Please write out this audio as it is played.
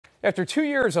After 2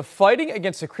 years of fighting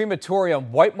against the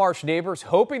crematorium, White Marsh neighbors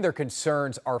hoping their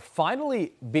concerns are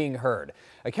finally being heard.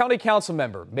 A county council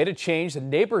member made a change that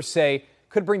neighbors say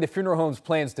could bring the funeral home's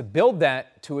plans to build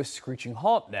that to a screeching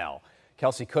halt now.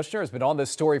 Kelsey Kushner has been on this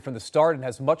story from the start and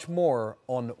has much more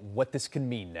on what this can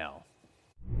mean now.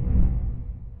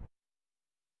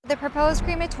 The proposed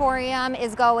crematorium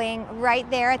is going right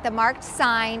there at the marked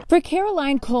sign. For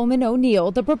Caroline Coleman O'Neill,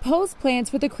 the proposed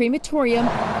plans for the crematorium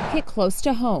hit close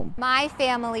to home. My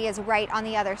family is right on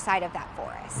the other side of that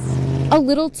forest. A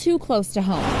little too close to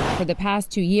home. For the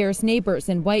past 2 years, neighbors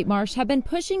in White Marsh have been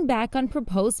pushing back on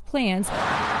proposed plans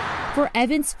for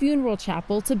Evans Funeral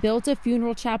Chapel to build a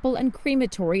funeral chapel and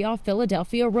crematory off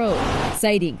Philadelphia Road,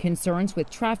 citing concerns with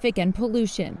traffic and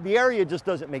pollution. The area just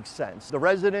doesn't make sense. The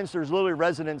residents, there's literally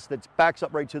residents that backs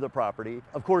up right to the property.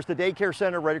 Of course, the daycare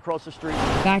center right across the street.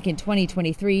 Back in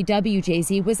 2023,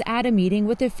 WJZ was at a meeting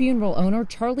with the funeral owner,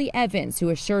 Charlie Evans, who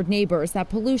assured neighbors that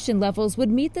pollution levels would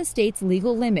meet the state's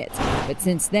legal limits. But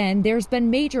since then, there's been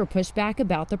major pushback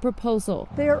about the proposal.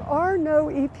 There are no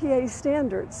EPA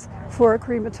standards for a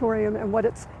crematorium and what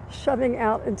it's shoving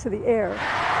out into the air.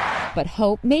 But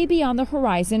hope may be on the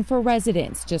horizon for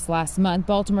residents. Just last month,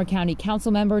 Baltimore County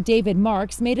Council member David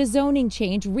Marks made a zoning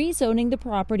change rezoning the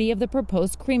property of the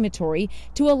proposed crematory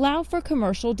to allow for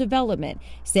commercial development,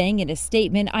 saying in a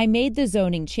statement, "I made the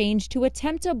zoning change to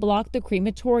attempt to block the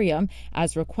crematorium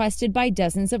as requested by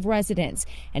dozens of residents."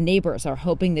 And neighbors are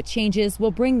hoping the changes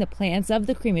will bring the plans of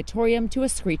the crematorium to a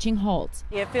screeching halt.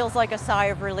 It feels like a sigh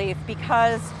of relief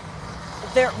because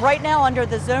right now under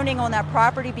the zoning on that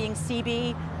property being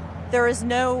CB, there is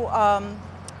no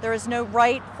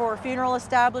right for a funeral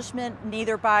establishment,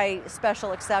 neither by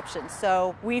special exception.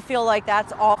 So we feel like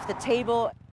that's off the table.